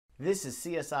This is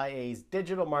CSIA's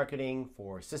digital marketing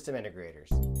for system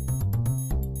integrators.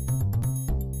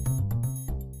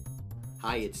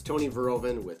 Hi, it's Tony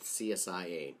Verhoeven with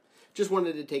CSIA. Just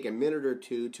wanted to take a minute or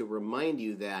two to remind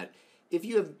you that if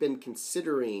you have been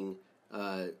considering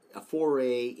a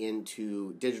foray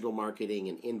into digital marketing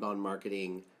and inbound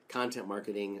marketing, content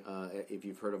marketing, if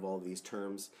you've heard of all of these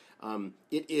terms,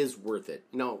 it is worth it.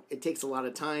 Now, it takes a lot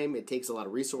of time, it takes a lot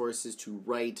of resources to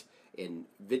write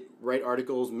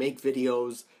articles, make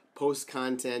videos, post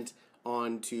content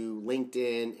onto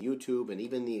LinkedIn, YouTube, and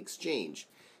even the Exchange.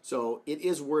 So it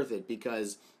is worth it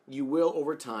because you will,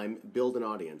 over time, build an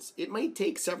audience. It might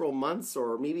take several months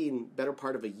or maybe even better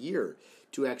part of a year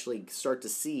to actually start to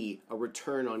see a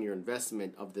return on your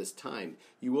investment of this time.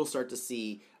 You will start to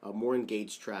see more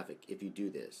engaged traffic if you do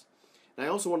this. And I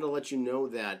also wanted to let you know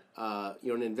that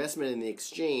an investment in the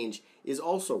Exchange is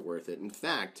also worth it. In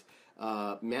fact,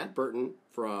 Matt Burton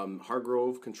from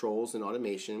Hargrove Controls and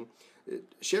Automation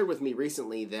shared with me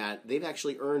recently that they've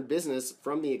actually earned business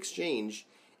from the Exchange,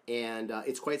 and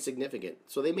it's quite significant.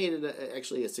 So they made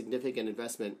actually a significant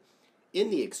investment in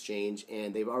the Exchange,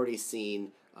 and they've already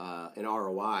seen an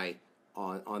ROI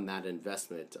on that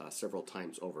investment several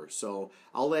times over. So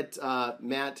I'll let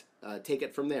Matt take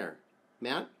it from there.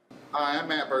 Matt? Hi, I'm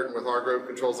Matt Burton with Hargrove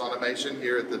Controls Automation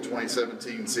here at the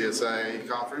 2017 CSIA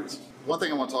conference. One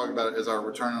thing I want to talk about is our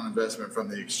return on investment from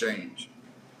the Exchange.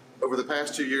 Over the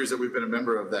past 2 years that we've been a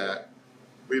member of that,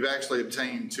 we've actually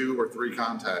obtained 2 or 3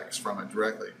 contacts from it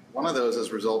directly. One of those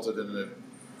has resulted in a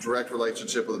direct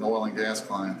relationship with an oil and gas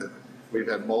client that we've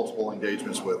had multiple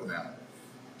engagements with now.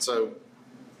 So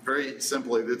very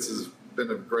simply, this has been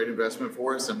a great investment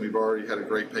for us, and we've already had a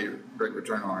great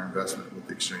return on our investment with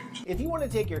the Exchange. If you want to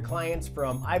take your clients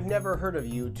from "I've never heard of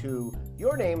you" to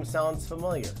 "your name sounds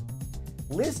familiar,"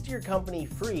 list your company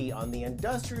free on the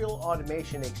Industrial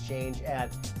Automation Exchange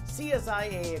at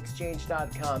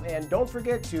CSIAExchange.com, and don't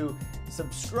forget to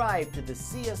subscribe to the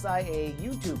CSIA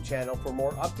YouTube channel for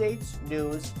more updates,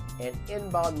 news, and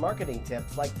inbound marketing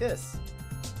tips like this.